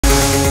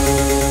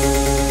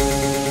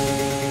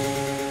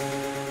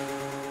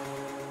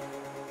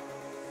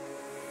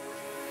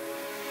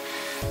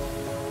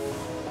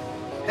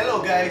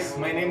guys,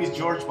 my name is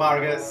George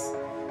Vargas.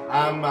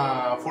 I'm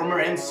a former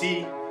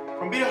MC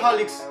from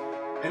Video-Holics,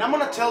 and I'm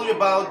gonna tell you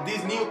about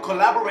this new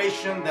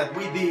collaboration that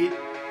we did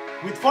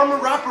with former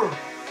rapper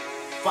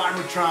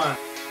Farmertron.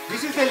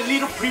 This is a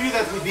little preview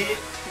that we did.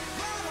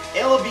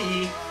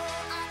 L.O.V.E,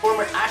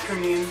 former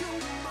acronym,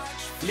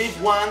 live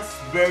once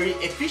very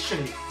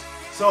efficiently.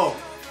 So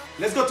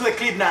let's go to the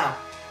clip now.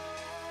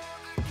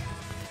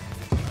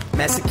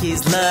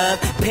 Masochist love,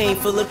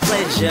 painful of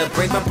pleasure.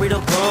 Break my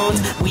brittle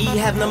bones, we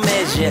have no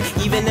measure.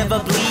 Even if I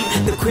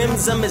bleed, the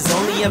crimson is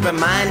only a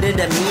reminder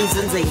that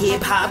means a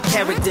hip-hop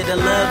character to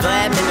love or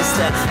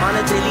administer on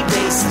a daily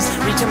basis.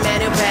 Reach a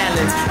manual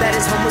balance, that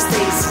is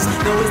homeostasis.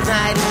 No, it's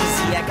not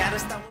easy, I gotta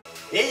stop.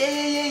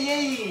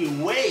 Hey,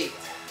 wait,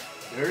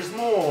 there's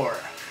more.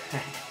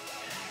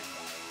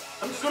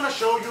 I'm just gonna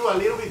show you a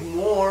little bit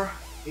more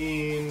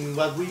in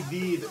what we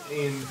did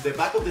in the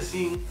back of the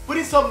scene.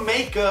 Putting some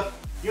makeup,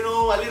 you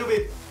know, a little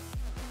bit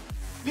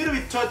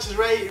touches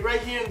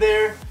right here and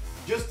there,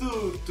 just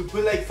to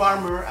put like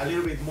Farmer a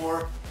little bit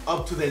more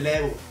up to the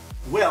level.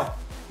 Well,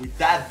 with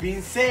that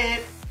being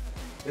said,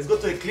 let's go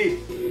to the clip.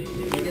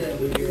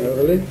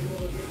 Órale.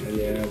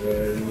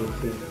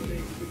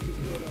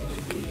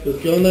 Pues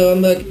qué onda,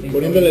 banda,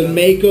 poniéndole el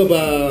makeup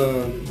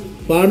a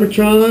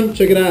Farmertron,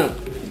 check it out.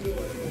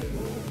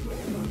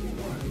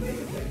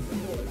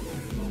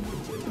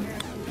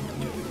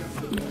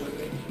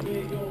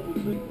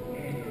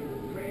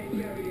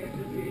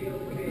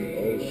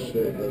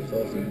 Shit, that's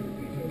awesome.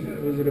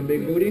 Was it a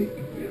big booty?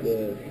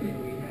 Yeah.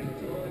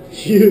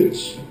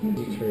 Huge.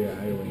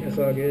 It's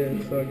all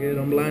good, it's all good.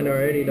 I'm blind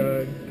already,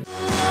 dog.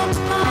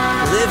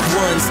 Live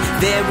once,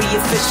 very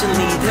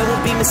efficiently. There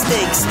will be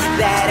mistakes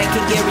that I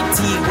can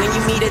guarantee. When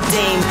you meet a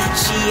dame,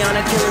 she on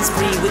a killing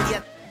spree with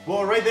ya.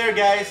 Well, right there,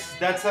 guys,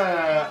 that's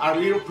our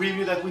little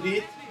preview that we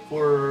did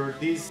for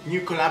this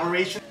new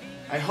collaboration.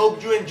 I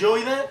hope you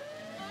enjoyed it.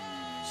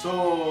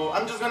 So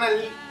I'm just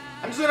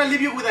gonna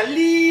leave you with a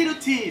little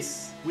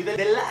tease, with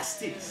the last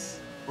tease,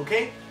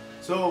 okay?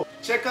 So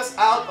check us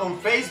out on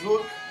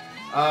Facebook,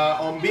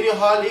 on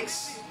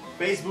Video-Holics,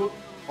 Facebook.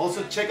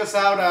 Also check us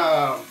out,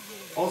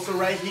 also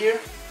right here,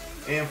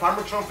 and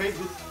Farmertron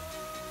Facebook.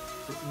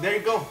 There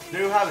you go,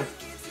 there you have it.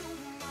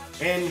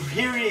 And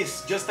here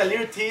is just a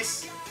little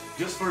tease,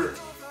 just for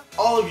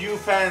all of you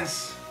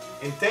fans.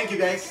 And thank you,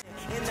 guys.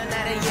 In the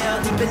night I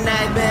yelled, deep in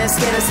nightmare,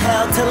 scared as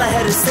hell till I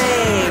heard her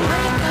say,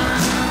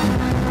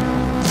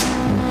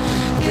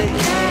 you're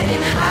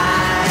getting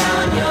high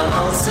on your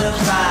own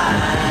supply.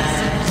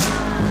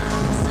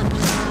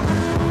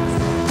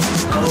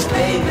 Oh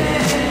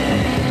baby.